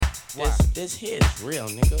This here is real,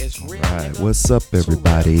 nigga. It's real, Alright, nigga. what's up,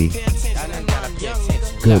 everybody? Pay attention, gotta pay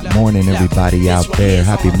attention. Good morning, everybody out there.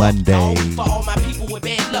 Happy Monday. For all my people with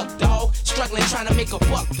bad luck, dog. Struggling trying to make a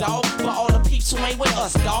buck, dog. For all the peeps who ain't with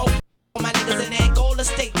us, dog. For my niggas in Angola,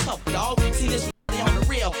 stay tough, dog. See this on the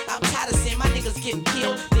real. I'm tired of seeing my niggas getting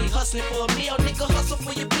killed. They hustling for a meal, nigga. Hustle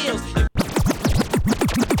for your bills.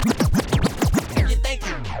 You think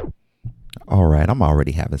All right, I'm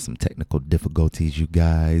already having some technical difficulties, you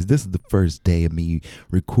guys. This is the first day of me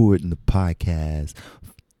recording the podcast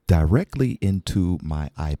directly into my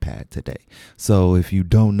iPad today. So if you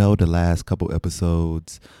don't know, the last couple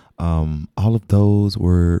episodes, all of those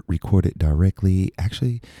were recorded directly.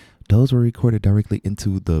 Actually, those were recorded directly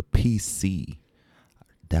into the PC.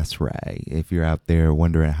 That's right. If you're out there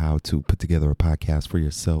wondering how to put together a podcast for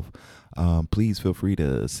yourself, please feel free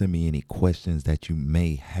to send me any questions that you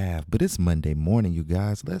may have. But it's Monday morning, you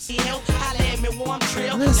guys. Let's keep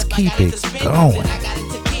it going.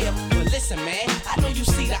 But listen, man, I know you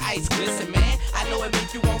see the ice glisten, man. I know it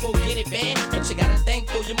make you want to go get it, man. But you gotta think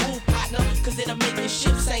for your move, partner. Cause it'll make your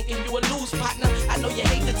ship sink and you will lose, partner. I know you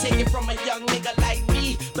hate to take it from a young nigga like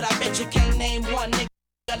me. But I bet you can't name one nigga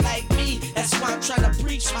like me. That's why I'm trying to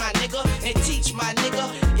preach, my nigga, and teach, my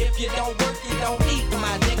nigga. If you don't work, you don't eat,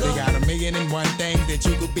 my nigga. They got 1,000,001 things that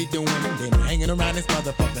you could be doing. Then hanging around this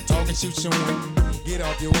motherfucker, talking, shoot, showing. Get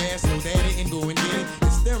off your ass, no daddy, and go and get it.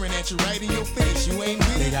 It's staring at you right in your face, you ain't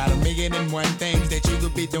with it. They got 1,000,001 things that you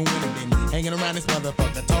could be doing. Then hanging around this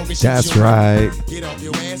motherfucker, talking, shoot, That's showing. right. Get off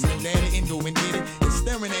your ass, no daddy, and go and get it. It's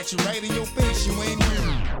staring at you right in your face, you ain't with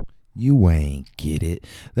it. You ain't get it.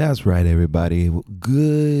 That's right, everybody.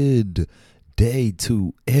 Good day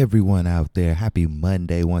to everyone out there. Happy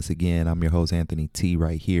Monday once again. I'm your host, Anthony T,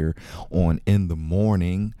 right here on In the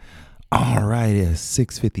Morning. All right, it's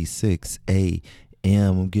 6:56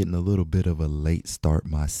 a.m. I'm getting a little bit of a late start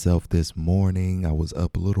myself this morning. I was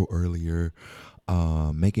up a little earlier,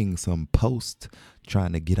 making some posts,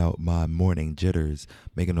 trying to get out my morning jitters,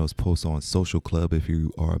 making those posts on Social Club. If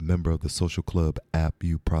you are a member of the Social Club app,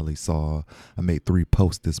 you probably saw I made 3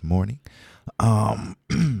 posts this morning.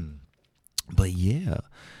 But yeah,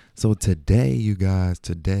 so today, you guys,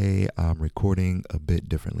 I'm recording a bit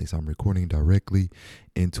differently. So I'm recording directly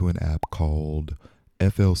into an app called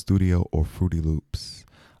FL Studio or Fruity Loops.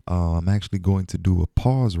 I'm actually going to do a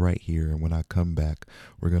pause right here, and when I come back,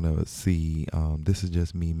 we're going to see, this is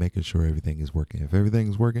just me making sure everything is working. If everything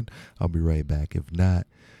is working, I'll be right back. If not,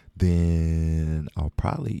 then you'll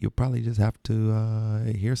probably just have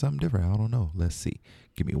to hear something different. I don't know. Let's see.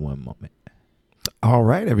 Give me one moment. All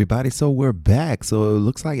right, everybody. So we're back. So it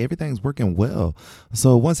looks like everything's working well.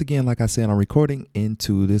 So once again, like I said, I'm recording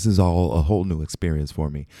into, this is all a whole new experience for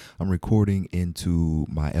me. I'm recording into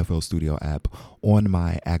my FL Studio app on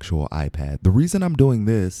my actual iPad. The reason I'm doing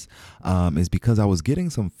this is because I was getting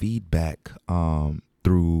some feedback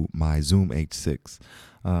through my Zoom H6.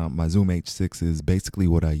 My Zoom H6 is basically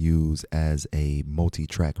what I use as a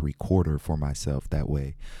multi-track recorder for myself. That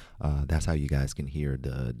way, that's how you guys can hear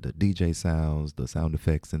the DJ sounds, the sound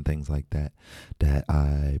effects, and things like that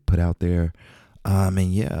I put out there.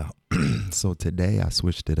 And yeah, so today I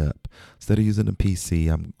switched it up. Instead of using the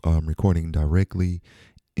PC, I'm recording directly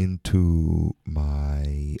into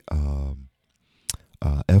my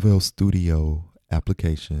FL Studio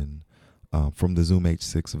application from the Zoom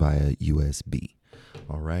H6 via USB.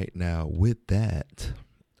 All right. Now with that,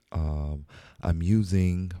 I'm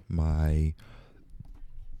using my,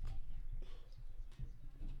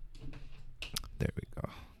 there we go.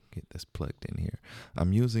 Get this plugged in here.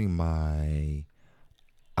 I'm using my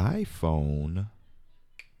iPhone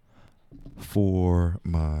for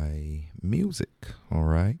my music. All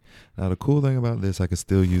right. Now the cool thing about this, I can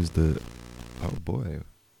still use oh boy.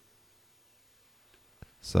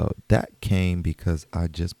 So that came because I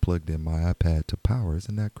just plugged in my iPad to power.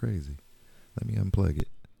 Isn't that crazy? Let me unplug it.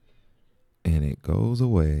 And it goes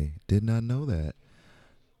away. Did not know that.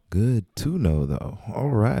 Good to know, though.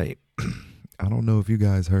 All right. I don't know if you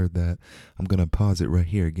guys heard that. I'm going to pause it right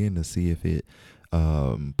here again to see if it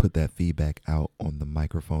put that feedback out on the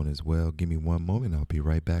microphone as well. Give me one moment. I'll be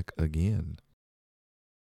right back again.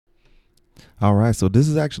 All right, so this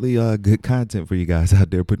is actually good content for you guys out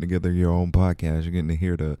there putting together your own podcast. You're getting to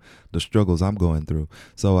hear the struggles I'm going through.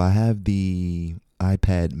 So I have the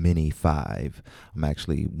iPad Mini 5. I'm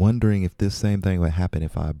actually wondering if this same thing would happen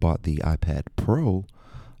if I bought the iPad Pro.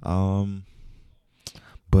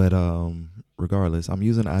 But regardless, I'm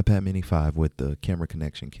using iPad Mini 5 with the camera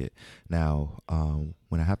connection kit. Now,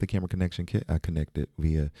 when I have the camera connection kit, I connect it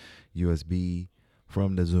via USB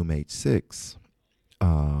from the Zoom H6.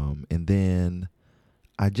 And then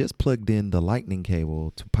I just plugged in the lightning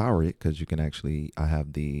cable to power it because you can actually, I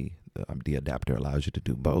have the adapter allows you to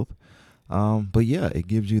do both. But yeah, it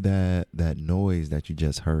gives you that noise that you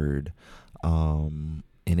just heard. And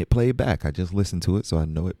it played back. I just listened to it, so I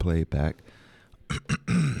know it played back.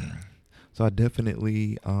 So I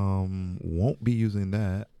definitely won't be using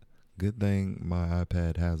that. Good thing my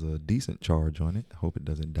iPad has a decent charge on it. Hope it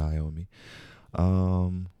doesn't die on me.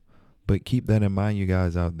 But keep that in mind, you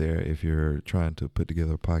guys out there, if you're trying to put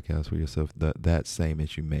together a podcast for yourself, that same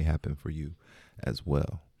issue may happen for you as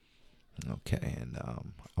well. Okay, and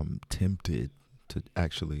I'm tempted to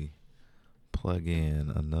actually plug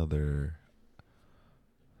in another.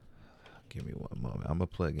 Give me one moment. I'm gonna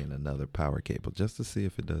plug in another power cable just to see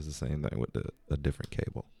if it does the same thing with a different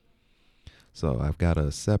cable. So I've got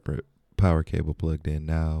a separate power cable plugged in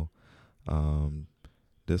now.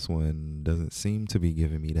 This one doesn't seem to be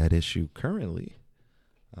giving me that issue currently.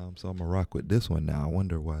 So I'm gonna rock with this one now. I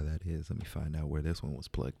wonder why that is. Let me find out where this one was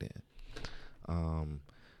plugged in.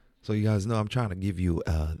 So you guys know I'm trying to give you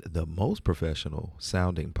the most professional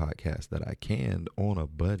sounding podcast that I can on a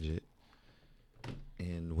budget.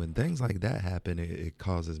 And when things like that happen, it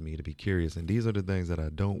causes me to be curious. And these are the things that I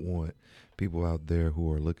don't want people out there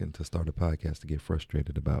who are looking to start a podcast to get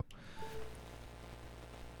frustrated about.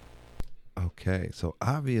 Okay, so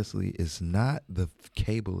obviously it's not the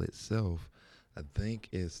cable itself. I think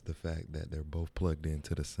it's the fact that they're both plugged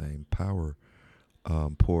into the same power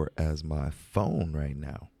port as my phone right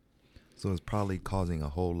now. So it's probably causing a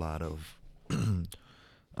whole lot of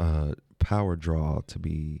power draw to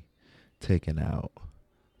be taken out.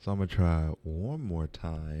 So I'm going to try one more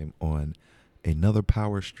time on another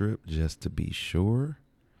power strip just to be sure.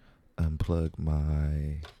 Unplug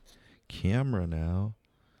my camera now.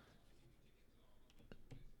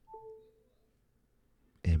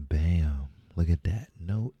 And bam, look at that.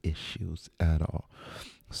 No issues at all.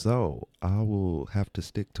 So I will have to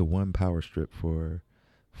stick to one power strip for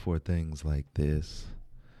things like this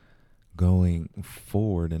going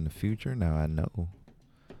forward in the future. Now I know.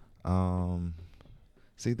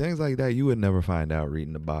 See, things like that you would never find out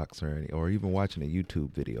reading the box or even watching a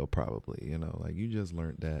YouTube video probably. You know, like you just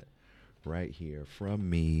learned that right here from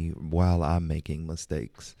me while I'm making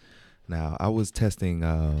mistakes. Now, I was testing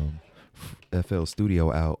FL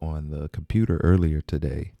Studio out on the computer earlier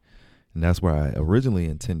today, and that's where I originally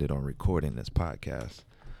intended on recording this podcast.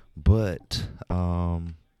 But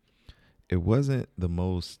it wasn't the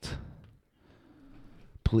most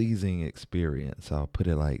pleasing experience. I'll put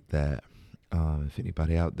it like that. If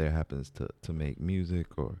anybody out there happens to make music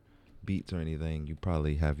or beats or anything, you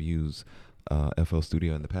probably have used FL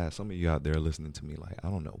Studio in the past. Some of you out there listening to me like, I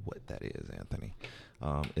don't know what that is, Anthony.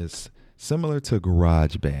 It's similar to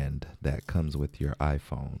GarageBand that comes with your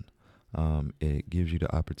iPhone. It gives you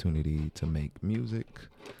the opportunity to make music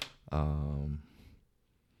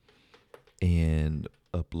and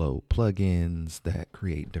upload plugins that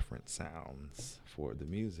create different sounds for the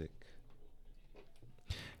music.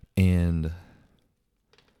 And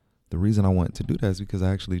the reason I want to do that is because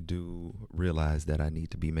I actually do realize that I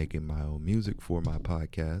need to be making my own music for my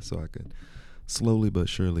podcast so I can slowly but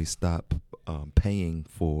surely stop paying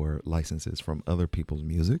for licenses from other people's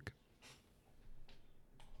music.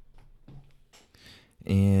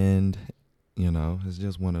 And, you know, it's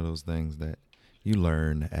just one of those things that you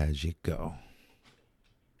learn as you go.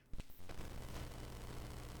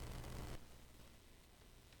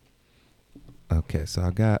 Okay, so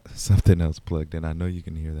I got something else plugged in. I know you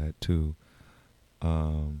can hear that too.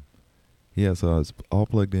 Yeah, so it's all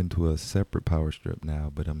plugged into a separate power strip now,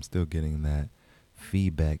 but I'm still getting that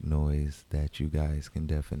feedback noise that you guys can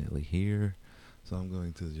definitely hear. So I'm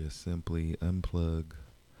going to just simply unplug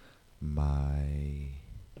my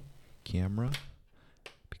camera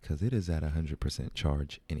because it is at 100%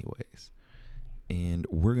 charge anyways. And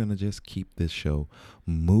we're going to just keep this show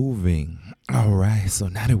moving. All right. So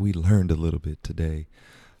now that we learned a little bit today,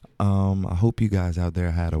 I hope you guys out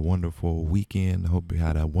there had a wonderful weekend. I hope you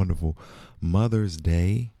had a wonderful Mother's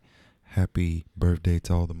Day. Happy birthday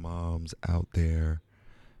to all the moms out there.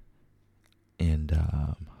 And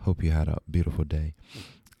hope you had a beautiful day.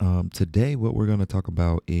 Today, what we're going to talk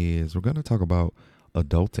about is we're going to talk about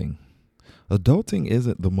adulting. Adulting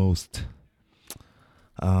isn't the most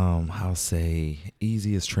I'll say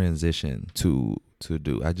easiest transition to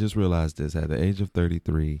do. I just realized this at the age of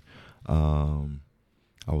 33.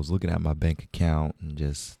 I was looking at my bank account and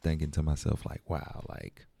just thinking to myself like, wow,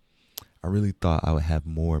 like I really thought I would have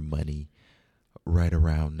more money right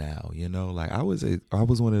around now. You know, like I was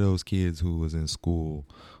one of those kids who was in school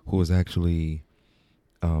who was actually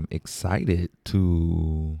excited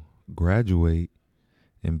to graduate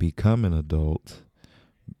and become an adult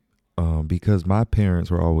because my parents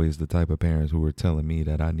were always the type of parents who were telling me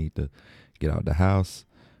that I need to get out the house.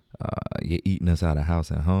 You're eating us out of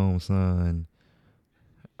house and home, son.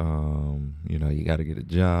 You got to get a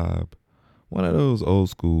job. One of those old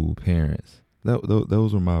school parents.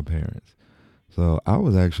 Those were my parents. So I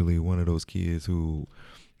was actually one of those kids who,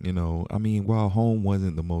 while home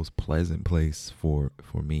wasn't the most pleasant place for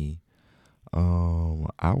me,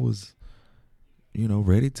 I was,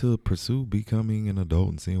 ready to pursue becoming an adult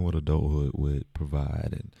and seeing what adulthood would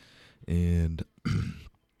provide. And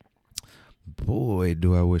boy,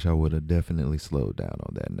 do I wish I would have definitely slowed down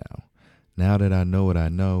on that now. Now that I know what I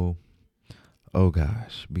know, oh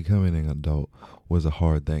gosh, becoming an adult was a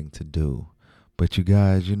hard thing to do. But you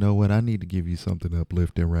guys, you know what? I need to give you something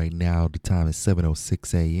uplifting right now. The time is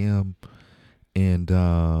 7:06 a.m.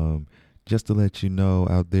 And just to let you know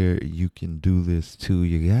out there, you can do this too.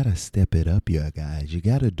 You got to step it up, you guys. You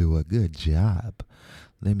got to do a good job.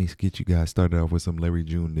 Let me get you guys started off with some Larry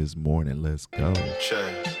June this morning. Let's go.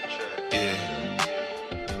 Yeah.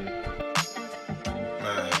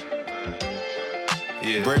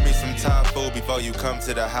 Bring me some Thai food before you come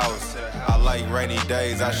to the house. I like rainy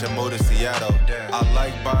days, I should move to Seattle. I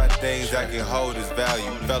like buying things that can hold its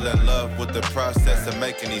value. Fell in love with the process of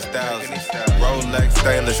making these thousands. Rolex,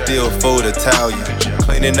 stainless steel, food Italian.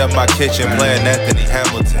 Cleaning up my kitchen, playing Anthony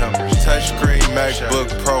Hamilton. Touchscreen MacBook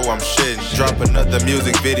Pro, I'm shitting. Drop another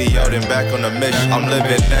music video, then back on the mission. I'm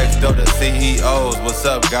living next door to CEOs. What's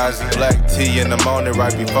up, guys? Black tea in the morning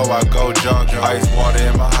right before I go jogging. Ice water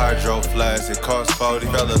in my hydro flask, it costs 40.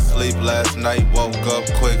 Fell asleep last night, woke up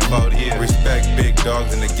quick 40. Respect big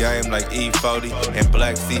dogs in the game like E40 and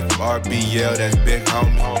Black C from RBL, that's big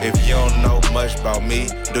homie. If you don't know much about me,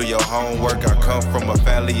 do your homework. I come from a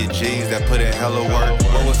family of G's that put in hella work.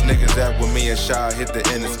 What was niggas at when me and Shy hit the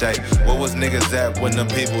interstate? What was niggas at when them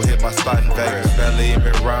people hit my spot in Vegas? Barely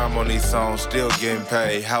even rhyme on these songs, still getting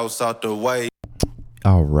paid. House out the way.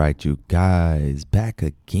 All right, you guys, back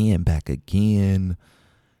again.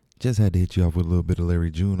 Just had to hit you off with a little bit of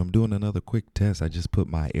Larry June. I'm doing another quick test. I just put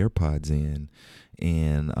my AirPods in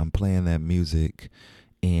and I'm playing that music.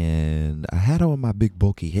 And I had on my big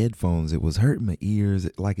bulky headphones. It was hurting my ears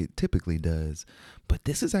like it typically does. But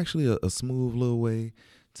this is actually a smooth little way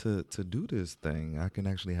to do this thing. I can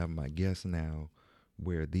actually have my guests now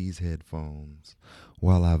wear these headphones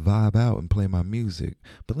while I vibe out and play my music.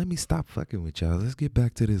 But let me stop fucking with y'all. Let's get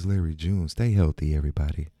back to this Larry June. Stay healthy,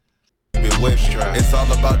 everybody. It's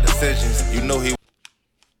all about decisions. You know he.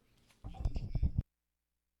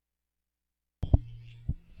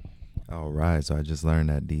 All right, so I just learned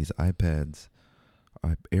that these AirPods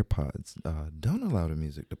don't allow the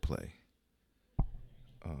music to play.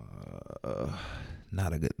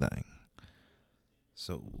 Not a good thing.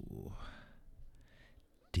 So,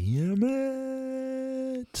 damn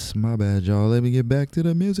it. My bad, y'all. Let me get back to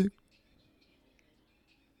the music.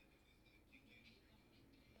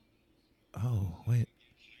 Oh, wait.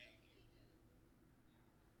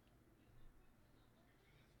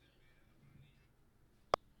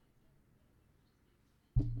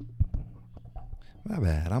 My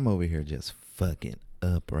bad. I'm over here just fucking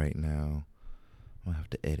up right now. I'm going to have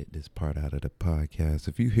to edit this part out of the podcast.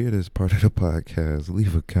 If you hear this part of the podcast,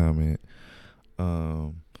 leave a comment.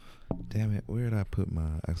 Damn it. Where did I put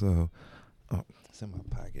my... it's in my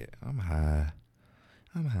pocket. I'm high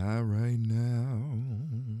right now.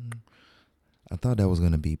 I thought that was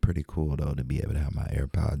going to be pretty cool, though, to be able to have my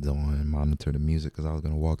AirPods on and monitor the music, because I was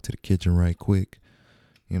going to walk to the kitchen right quick,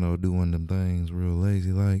 doing them things real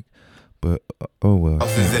lazy like. But, oh well.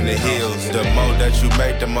 Houses in the hills, the more that you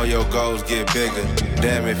make, the more your goals get bigger.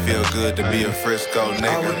 Damn, it feel good to be a Frisco nigga.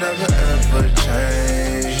 I will never ever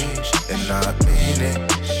change, and I mean it.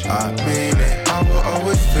 I will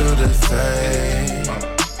always feel the same.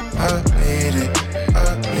 I need it.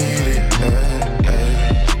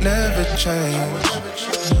 Never change.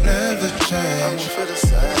 Never change.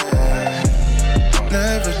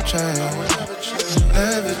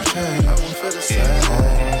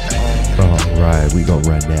 All right, we gonna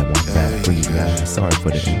run that one back for you guys. Sorry for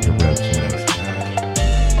the interruptions.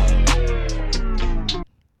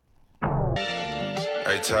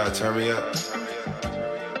 Hey, Todd, turn me up.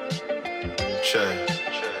 Check.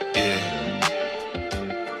 Yeah.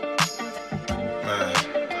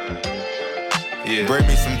 Bring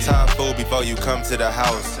me some Thai food before you come to the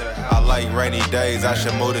house. I like rainy days, I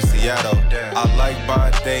should move to Seattle. I like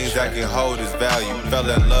buying things that can hold its value. Fell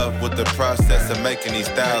in love with the process of making these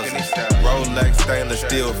thousands. Rolex Rolex, stainless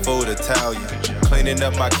steel, food Italian. Cleaning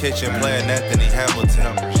up my kitchen, playing Anthony Hamilton.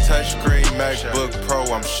 Touchscreen MacBook Pro,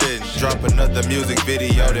 I'm shitting. Drop another music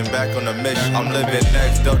video, then back on the mission. I'm living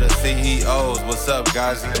next door to CEOs. What's up,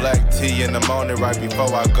 guys? Black tea in the morning right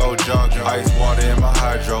before I go jogging. Ice water in my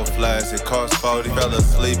hydro flask, it costs 40. Fell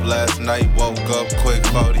asleep last night, woke up quick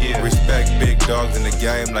 40. Respect big dogs in the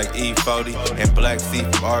game like E40. And Black C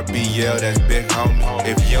from RBL, that's big homie.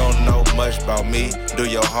 If you don't know much about me, do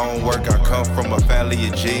your homework. I come from a family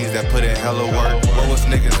of G's that put in hella work. What was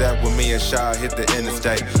niggas at when me and Shy hit the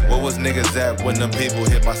interstate? What was niggas at when them people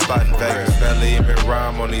hit my spot in Vegas? Barely even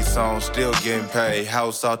rhyme on these songs, still getting paid.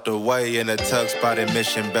 House out the way in a tuck spot in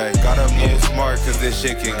Mission Bay. Gotta move smart cause this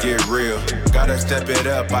shit can get real. Gotta step it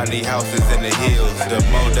up, I need houses in the hills. The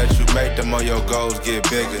more that you make, the more your goals get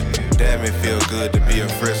bigger. Damn, it feel good to be a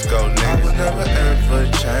Frisco nigga. I will never ever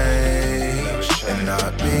change, and I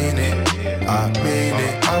mean it, I mean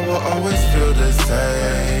it. I will always feel the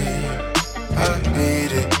same. I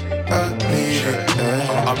need it, I need it.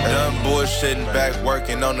 I'm done bullshitting, back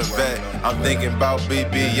working on the vet. I'm thinking about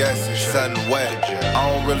BBS and something wet.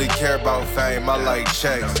 I don't really care about fame, I like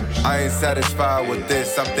checks. I ain't satisfied with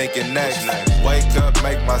this, I'm thinking next. Wake up,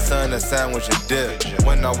 make my son a sandwich and dip.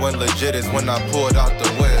 When I went legit is when I pulled out the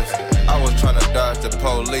whips. I was tryna dodge the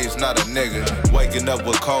police, not a nigga. Waking up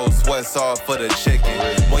with cold sweats all for the chicken.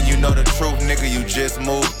 When you know the truth, nigga, you just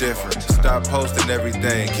move different. Stop posting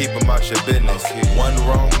everything, keep them out your business. One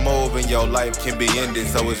wrong move and your life can be ended.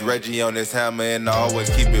 So it's Reggie on his hammer and I always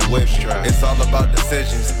keep it whipped. It's all about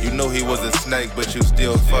decisions. You knew he was a snake, but you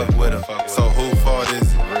still fuck with him. So who fault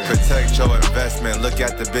is it? Protect your investment, look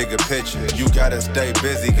at the bigger picture. You gotta stay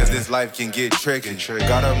busy cause this life can get tricky.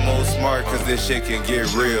 Gotta move smart cause this shit can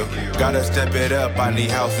get real. Gotta step it up, I need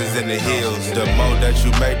houses in the hills. The more that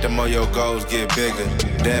you make, the more your goals get bigger.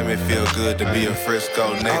 Damn, it feel good to be a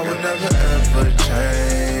Frisco nigga. I will never ever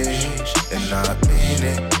change, and I mean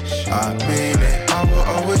it, I mean it. I will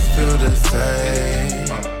always feel the same.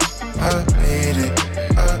 I need it,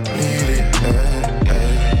 I need it.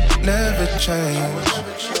 Never change,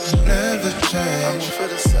 never change.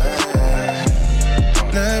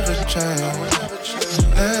 Never change,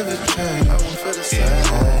 never change.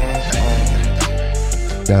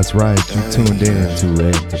 That's right, you tuned in to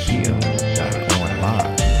Red to PM on live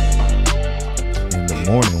in the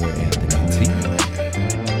morning with Anthony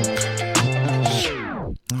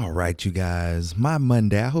T. All right, you guys, my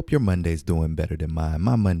Monday, I hope your Monday's doing better than mine.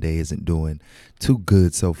 My Monday isn't doing too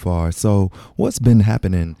good so far. So what's been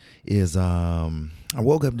happening is I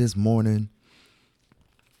woke up this morning,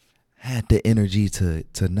 had the energy to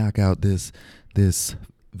knock out this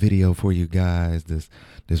video for you guys, this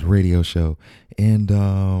radio show, and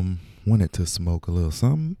wanted to smoke a little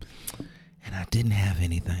something, and I didn't have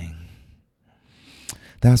anything.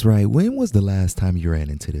 That's right. When was the last time you ran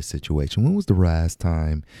into this situation? When was the last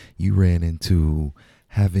time you ran into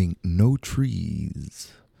having no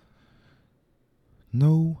trees?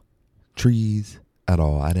 No trees at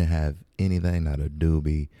all. I didn't have anything, not a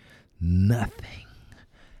doobie, nothing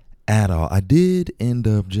at all. I did end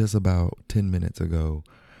up just about 10 minutes ago.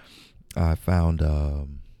 I found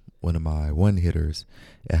one of my one-hitters.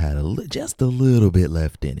 It had just a little bit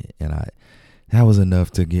left in it, and that was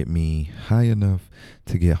enough to get me high enough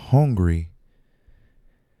to get hungry.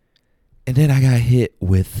 And then I got hit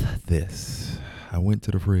with this. I went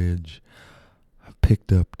to the fridge, I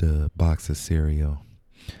picked up the box of cereal,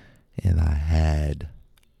 and I had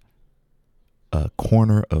a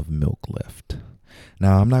corner of milk left.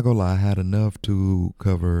 Now, I'm not gonna lie, I had enough to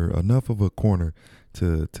cover enough of a corner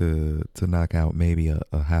to knock out maybe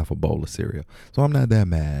a half a bowl of cereal. So I'm not that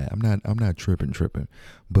mad. I'm not tripping.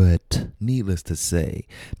 But needless to say,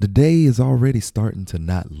 the day is already starting to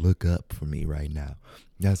not look up for me right now.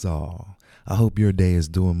 That's all. I hope your day is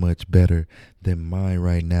doing much better than mine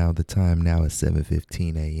right now. The time now is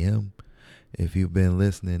 7:15 a.m. If you've been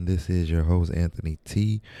listening, this is your host, Anthony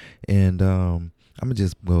T. And I'm going to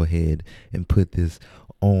just go ahead and put this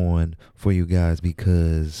on for you guys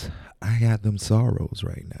because I got them sorrows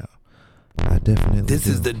right now. I definitely This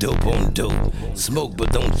do. is the dope on dope. Smoke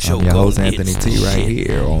but don't choke I'm your host, on Anthony it. T, right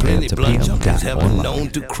here on Plenty blunt junkies have been NTPM.online. known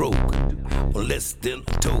to croak. Well, let's still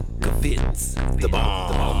toke if it's the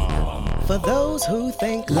bomb. For those who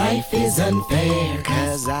think life is unfair,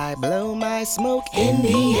 cause I blow my smoke in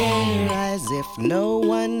the air as if no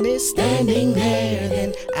one is standing there,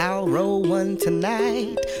 then I'll roll one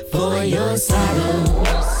tonight for your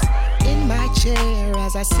sorrows. In my chair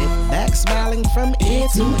as I sit back smiling from ear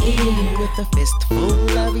to ear with a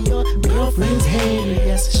fistful of your girlfriend's hair.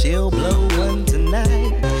 Yes, she'll blow one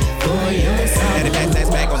tonight for your sorrows. That's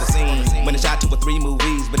back on the scene. When the shot 2 or 3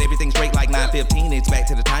 movies, but everything's straight like 9:15. It's back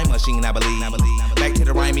to the time machine, I believe. Back to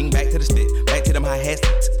the rhyming, back to the spit, back to them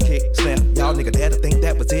hi-hats, kick, snap. Y'all niggas dare to think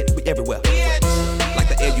that was it. We everywhere. Like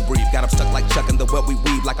the air you breathe, got 'em stuck like Chuck in the web we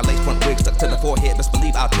weave. Like a lace front wig stuck to the forehead. Best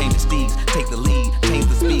believe I'll change the steeds, take the lead, change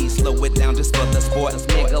the speed, slow it down just for the sport.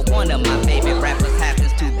 Nigga, one of my favorite rappers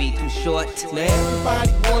happens to be too short. Now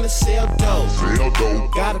everybody wanna sell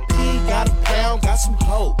dope. Got a P, got a pound, got some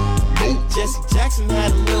hope. Jesse Jackson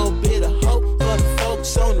had a little bit of hope for the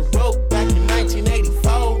folks on the road back in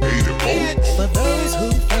 1984. For those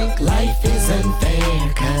who think life is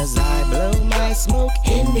unfair, 'cause I blow my smoke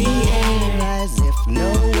in the air as if no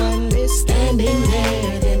one is standing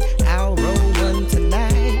there, then I'll roll one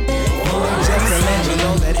tonight. Just to let you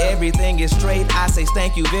know that everything is straight, I say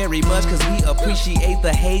thank you very much, 'cause we appreciate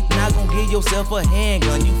the hate. Not gonna give yourself a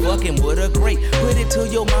handgun, you fucking with a grape. Put it to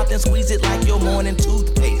your mouth and squeeze it like your morning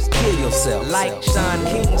toothpaste. Kill yourself like Sean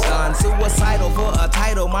Kingston, suicidal for a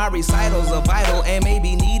title. My recitals are vital and may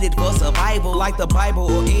be needed for survival, like the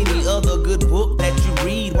Bible or any other good book that you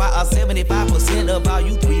read. Why are 75% of our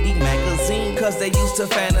youth reading magazine? 'Cause they used to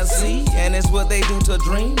fantasy, and it's what they do to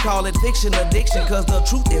dream. Call it fiction addiction, 'cause the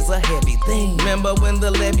truth is a heavy thing. Remember when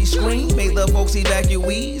the levee screamed, made the folks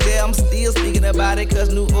evacuees? Yeah, I'm still speaking about it, 'cause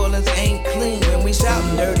New Orleans ain't clean. When we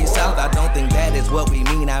shoutin' dirty South, I don't think that is what we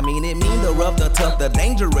mean. I mean, it mean the rough, the tough, the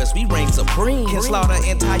dangerous. We reign supreme. Can slaughter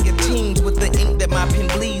entire teams with the ink that my pen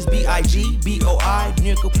bleeds. BIGBOI,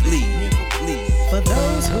 nigga, please. For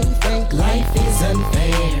those who think life is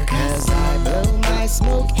unfair, 'cause I blow my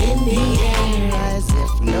smoke in the air as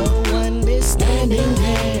if no one is standing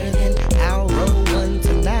there, then I'll roll one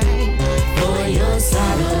tonight for your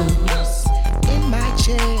sorrows. In my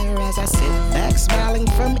chair as I sit back smiling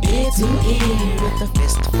from ear to ear with a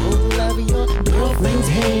fistful of your girlfriend's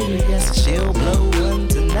hair. Yes, she'll blow one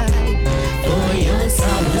tonight for your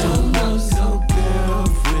sorrows. So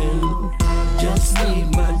girlfriend, just need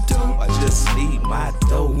my dough. I just need my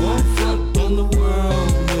dough. One foot on the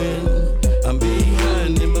whirlwind. I'm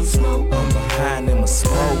behind in my smoke. I'm behind in my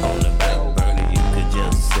smoke. On the back burner, you could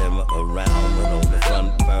just simmer around, but on the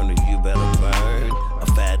front burner, you better burn a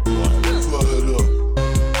fat one.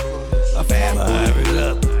 A fat Fire it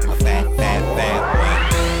up. a fat one.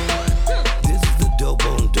 This is the dope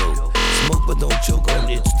on dope. Smoke but don't choke on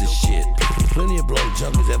it's the shit. Plenty of blunt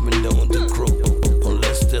junkies have been known to croak on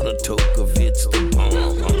less than a toke of it's the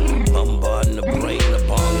bomb. Bombarding the brain, the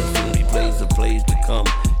bomb and soon replays the plays to come.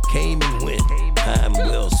 Came and went, time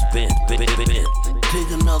well spent.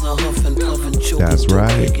 Take another huff and puff and choke. That's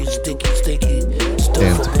right. Sticky.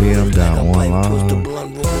 Dance PM down one line.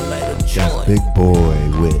 That's Big Boy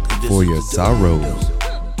with For Your Sorrows.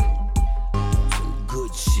 Some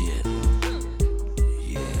good shit.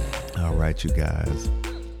 Yeah. All right, you guys.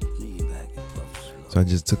 So I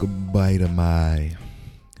just took a bite of my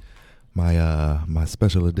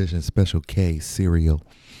special edition Special K cereal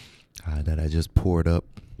that I just poured up,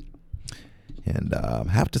 and I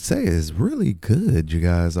have to say it's really good, you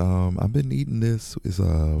guys. I've been eating this. It's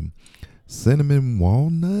cinnamon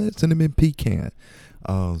pecan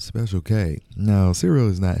Special K. Now, cereal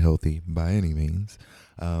is not healthy by any means,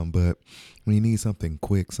 but when you need something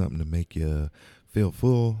quick, something to make you feel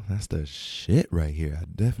full, that's the shit right here. I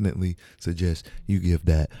definitely suggest you give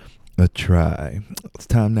that a try. It's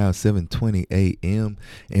time now, 7:20 a.m.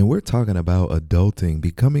 and we're talking about adulting.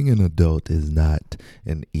 Becoming an adult is not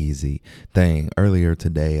an easy thing. Earlier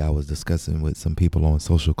today, I was discussing with some people on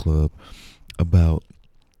Social Club about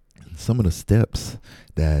some of the steps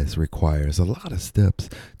that's required. There's a lot of steps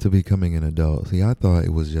to becoming an adult. See, I thought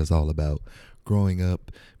it was just all about growing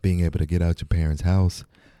up, being able to get out your parents' house,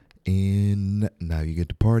 and now you get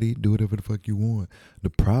to party, do whatever the fuck you want.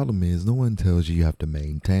 The problem is no one tells you have to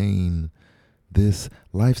maintain this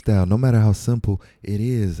lifestyle, no matter how simple it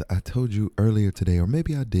is. I told you earlier today, or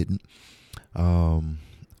maybe I didn't. I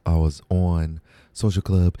was on Social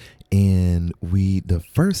Club, and the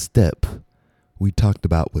first step we talked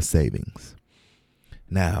about was savings.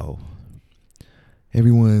 Now,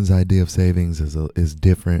 everyone's idea of savings is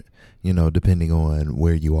different, depending on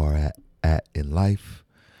where you are at in life.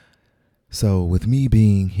 So with me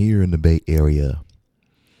being here in the Bay Area,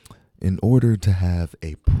 in order to have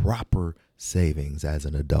a proper savings as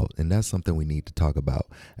an adult, and that's something we need to talk about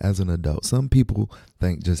as an adult. Some people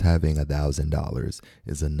think just having $1,000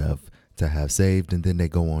 is enough to have saved, and then they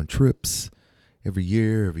go on trips every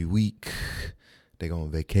year, every week. They go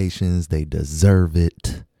on vacations, they deserve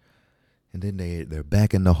it. And then they're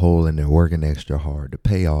back in the hole and they're working extra hard to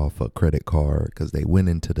pay off a credit card because they went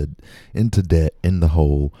into debt, in the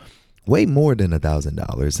hole, way more than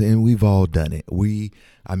 $1,000, and we've all done it.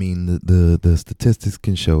 The statistics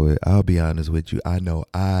can show it. I'll be honest with you. I know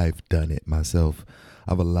I've done it myself.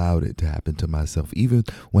 I've allowed it to happen to myself, even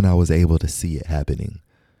when I was able to see it happening.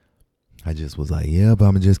 I just was like, yeah, but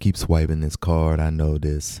I'm gonna just keep swiping this card. I know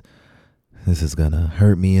this is gonna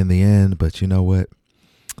hurt me in the end, but you know what?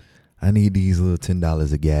 I need these little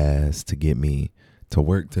 $10 of gas to get me to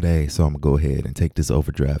work today, so I'm gonna go ahead and take this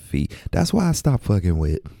overdraft fee. That's why I stopped fucking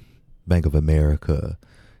with Bank of America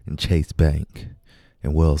and Chase Bank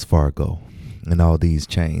and Wells Fargo and all these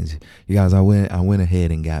chains. You guys, I went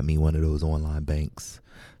ahead and got me one of those online banks,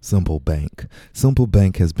 Simple Bank. Simple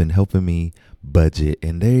Bank has been helping me budget,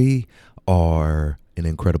 and they are an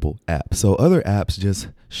incredible app. So other apps just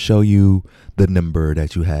show you the number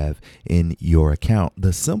that you have in your account.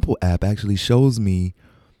 The Simple app actually shows me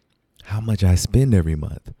how much I spend every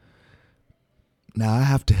month. Now I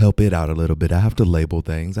have to help it out a little bit. I have to label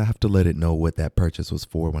things. I have to let it know what that purchase was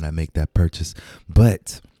for when I make that purchase.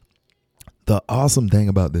 But the awesome thing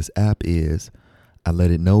about this app is I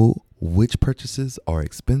let it know which purchases are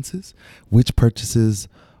expenses, which purchases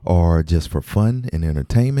are just for fun and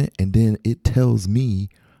entertainment. And then it tells me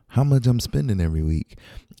how much I'm spending every week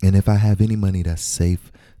and if I have any money that's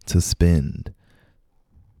safe to spend.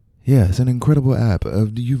 Yeah, it's an incredible app.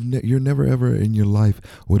 You're never ever in your life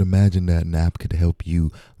would imagine that an app could help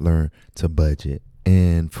you learn to budget.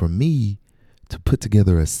 And for me to put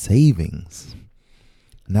together a savings.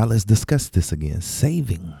 Now let's discuss this again.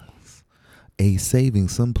 Savings. A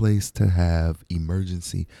savings, someplace to have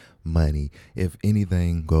emergency money if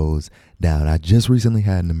anything goes down. I just recently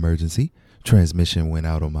had an emergency. Transmission went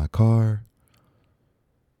out on my car.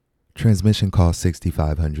 Transmission cost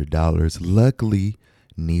 $6,500. Luckily,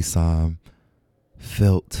 Nissan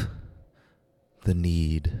felt the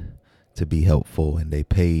need to be helpful and they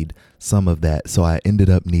paid some of that. So I ended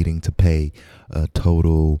up needing to pay a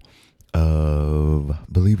total of, I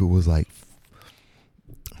believe it was like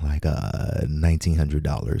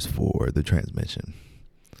 $1,900 for the transmission.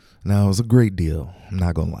 Now it was a great deal. I'm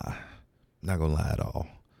not gonna lie. Not gonna lie at all.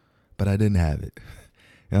 But I didn't have it.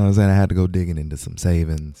 You know what I'm saying? I had to go digging into some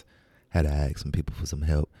savings. Had to ask some people for some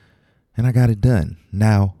help. And I got it done.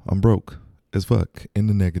 Now I'm broke as fuck, in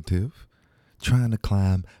the negative, trying to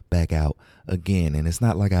climb back out again. And it's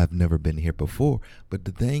not like I've never been here before. But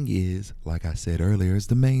the thing is, like I said earlier, is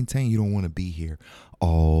to maintain. You don't want to be here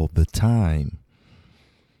all the time.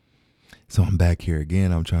 So I'm back here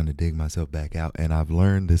again. I'm trying to dig myself back out. And I've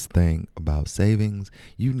learned this thing about savings.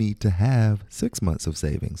 You need to have 6 months of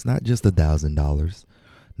savings, not just $1,000,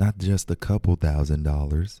 not just a couple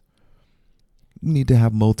 $1,000. You need to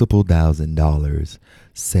have multiple $1,000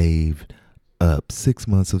 saved up. 6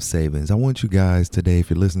 months of savings. I want you guys today, if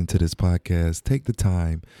you're listening to this podcast, take the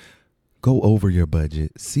time, go over your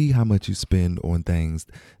budget, see how much you spend on things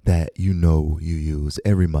that you know you use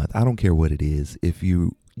every month. I don't care what it is. If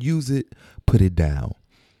you use it, put it down.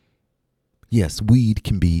 Yes, weed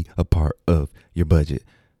can be a part of your budget.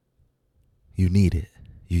 You need it.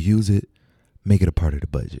 You use it, make it a part of the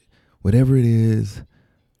budget. Whatever it is,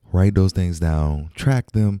 write those things down,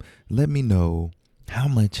 track them. Let me know how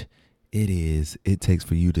much it takes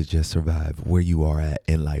for you to just survive where you are at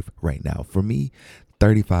in life right now. For me,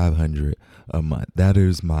 $3,500 a month. That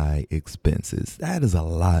is my expenses. That is a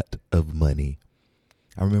lot of money.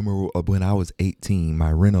 I remember when I was 18,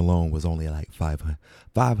 my rent alone was only like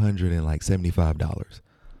 $575.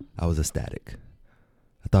 I was ecstatic.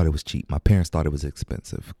 I thought it was cheap. My parents thought it was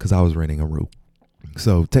expensive because I was renting a room.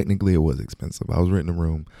 So technically it was expensive. I was renting a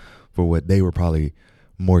room for what they were probably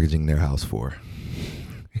mortgaging their house for.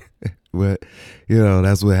 But,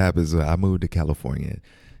 that's what happens. I moved to California.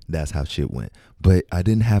 That's how shit went. But I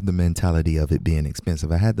didn't have the mentality of it being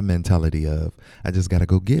expensive. I had the mentality of I just got to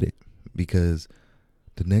go get it because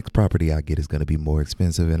the next property I get is going to be more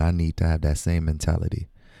expensive and I need to have that same mentality.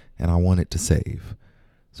 And I wanted to save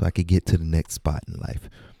so I could get to the next spot in life.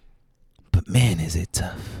 But man, is it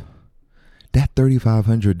tough. That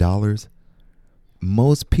 $3,500,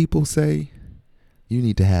 most people say you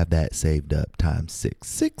need to have that saved up times 6.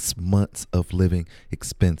 6 months of living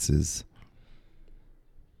expenses.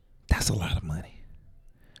 That's a lot of money.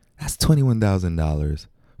 That's $21,000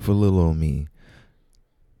 for little old me.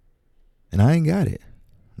 And I ain't got it.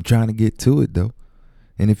 I'm trying to get to it though.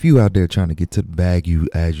 And if you out there trying to get to the bag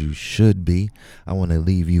as you should be, I want to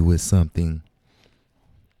leave you with something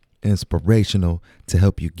inspirational to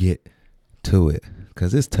help you get to it,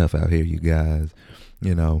 because it's tough out here, you guys.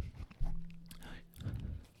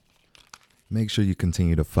 make sure you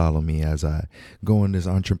continue to follow me as I go on this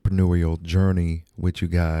entrepreneurial journey with you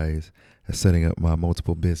guys, setting up my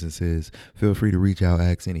multiple businesses. Feel free to reach out,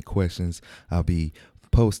 ask any questions. I'll be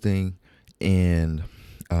posting and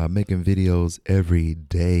making videos every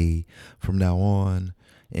day from now on.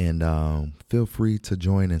 And feel free to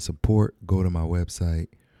join and support. Go to my website,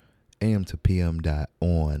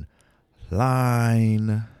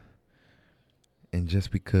 am2pm.online. And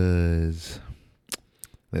just because,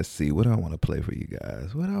 let's see, what do I want to play for you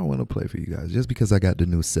guys? Just because I got the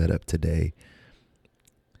new setup today,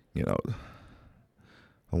 you know,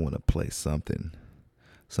 I want to play something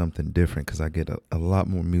different because I get a lot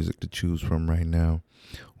more music to choose from right now.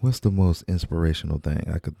 What's the most inspirational thing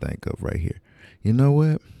I could think of right here? You know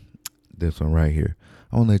what? This one right here.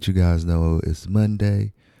 I want to let you guys know it's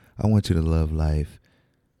Monday. I want you to love life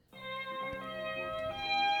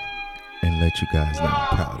and let you guys know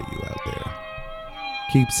I'm proud of you out there.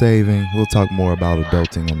 Keep saving. We'll talk more about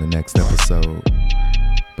adulting on the next episode.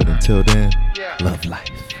 But until then, love life.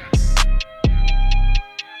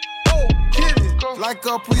 Like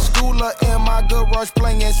a preschooler in my garage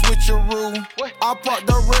playing switcheroo. I parked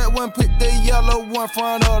the red one, picked the yellow one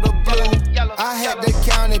front of the blue. I had to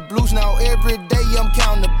count it blues, now every day I'm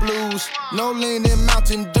counting the blues. No leaning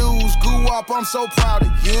Mountain Dews, grew up, I'm so proud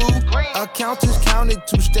of you. Accountants counted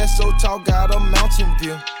 2 steps so tall, got a mountain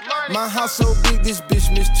view. My house so big, this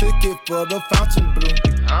bitch mistook it for the fountain blue.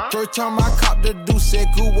 First time I copped the deuce,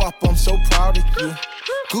 said grew up, I'm so proud of you.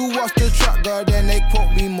 Who watched the truck guard and they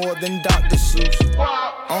quote me more than Dr. Seuss.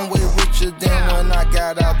 I'm way richer than when I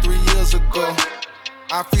got out 3 years ago.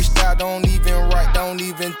 I freestyle, don't even write, don't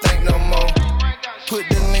even think no more. Put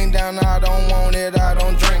the lean down, I don't want it, I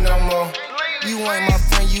don't drink no more. You ain't my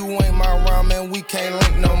friend, you ain't my rhyme, and we can't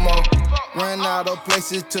link no more. Ran out of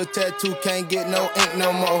places to tattoo, can't get no ink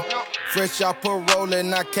no more. Fresh off parole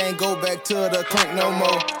and I can't go back to the clink no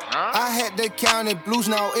more. I had to count it blues,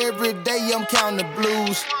 now every day I'm counting the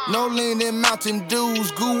blues. No leaning Mountain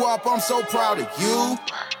Dews, grew up, I'm so proud of you.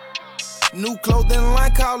 New clothing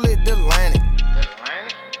line, call it the Atlantic.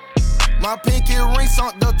 My pinky ring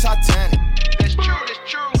sunk the Titanic. That's true.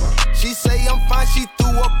 She say I'm fine, she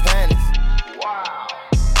threw up panties. Wow.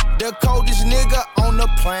 The coldest nigga on the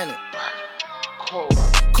planet.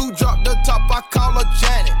 Cool dropped the top, I call her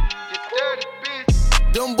Janet.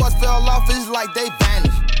 Them boys fell off, it's like they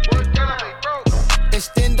vanished.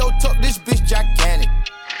 Extendo took this bitch gigantic.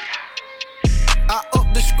 I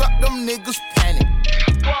up the scrap, them niggas panic.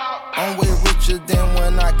 I'm way richer than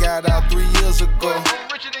when I got out 3 years ago.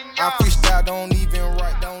 I freestyle, don't even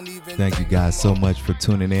write, don't even. Thank you guys so much for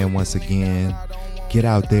tuning in once again. Get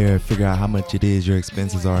out there, figure out how much it is your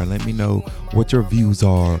expenses are, and let me know what your views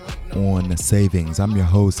are on the savings. I'm your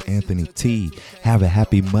host, Anthony T. Have a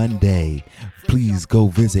happy Monday. Please go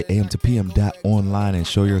visit am2pm.online and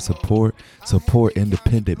show your support. Support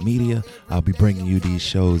independent media. I'll be bringing you these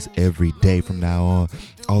shows every day from now on.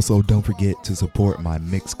 Also, don't forget to support my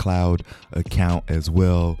Mixcloud account as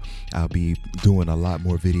well. I'll be doing a lot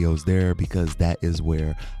more videos there because that is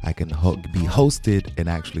where I can be hosted and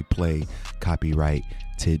actually play copyrighted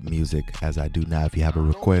music as I do now. If you have a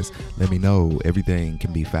request, let me know. Everything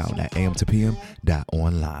can be found at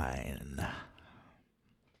am2pm.online.